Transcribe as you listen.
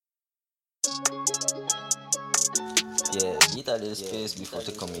Yeah, beat a little space before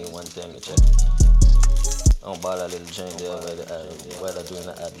to come in one time, you check. Don't bother a little joint there while they're doing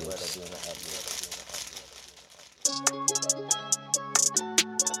the ad-libs.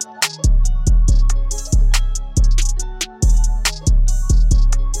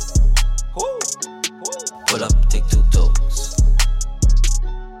 Pull up, take 2 toes.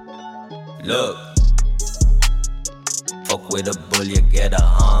 Look, fuck with a bull, you get a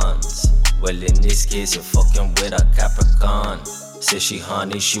Hans. Well, in this case, you're fucking with a Capricorn. Say she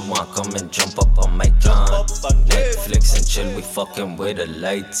honey, she want come and jump up on my gun. Netflix and chill, we fucking with the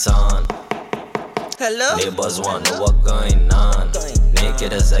lights on. Hello? Neighbors want know what going on.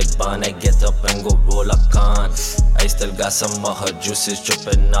 Naked as I burn, I get up and go roll a con. I still got some of her juices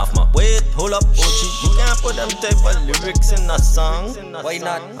dripping off my. Wait, hold up, OG, you can't put them type of lyrics in a song. Why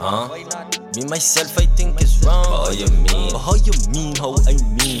not? Me myself, I think it's wrong. But how you mean? How I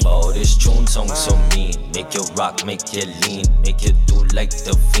mean? Oh, this tune song so mean. Make you rock, make you lean, make you do like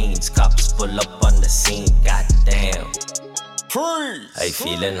the fiends. Cops pull up on the scene, goddamn. I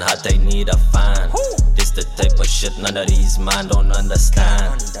feeling hot, I need a fan. This the type of shit none of these man don't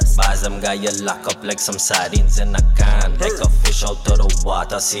understand. Bars them got you lock up like some sardines in a can. Like a fish out of the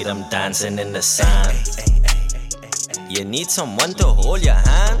water, see them dancing in the sand. You need someone to hold your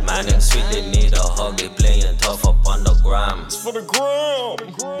hand. Man, them sweet, they need a hug. They playing tough up on the gram. It's for the gram.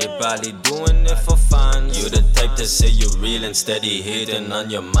 They probably doing it for fun. You the type to say you real and steady hating on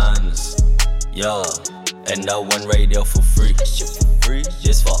your mans. Yo, and that one right there for free.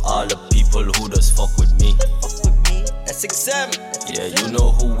 Just for all the people who just fuck with me. That's exam. Yeah, you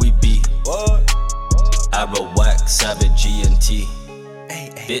know who we be. Arawak, Savage, G&T.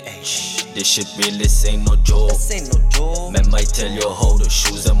 Bitch, this shit really ain't no joke. Man might tell you how the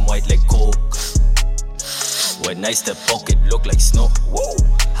shoes them white like coke. When I step out it look like snow.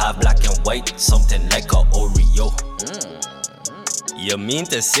 Half black and white, something like a Oreo. You mean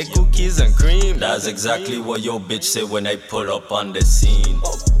to say cookies and cream? That's exactly what your bitch said when I pull up on the scene.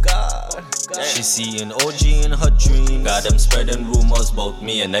 Oh God. She seeing OG in her dreams. Got them spreading rumors about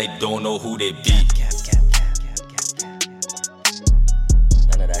me and I don't know who they be.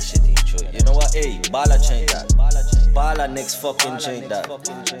 None of that shit ain't true. You know what? Hey, Bala change that. Bala next fucking change that.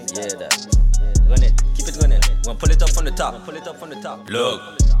 Yeah, that. Run it. Keep it running. We're gonna pull it up from the top. Look.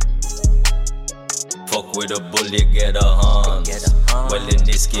 Fuck with a bull, you get a Hans. Well, in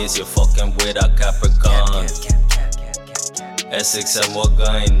this case, you're fucking with a Capricorn. SXM, what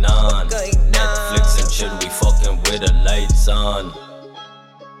going on? Netflix and chill, we fucking with the lights on.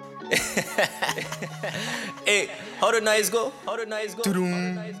 Hey, how the nights go?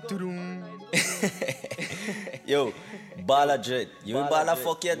 Yo, Bala Jet. You and Bala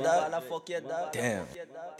fuck your dog? Damn.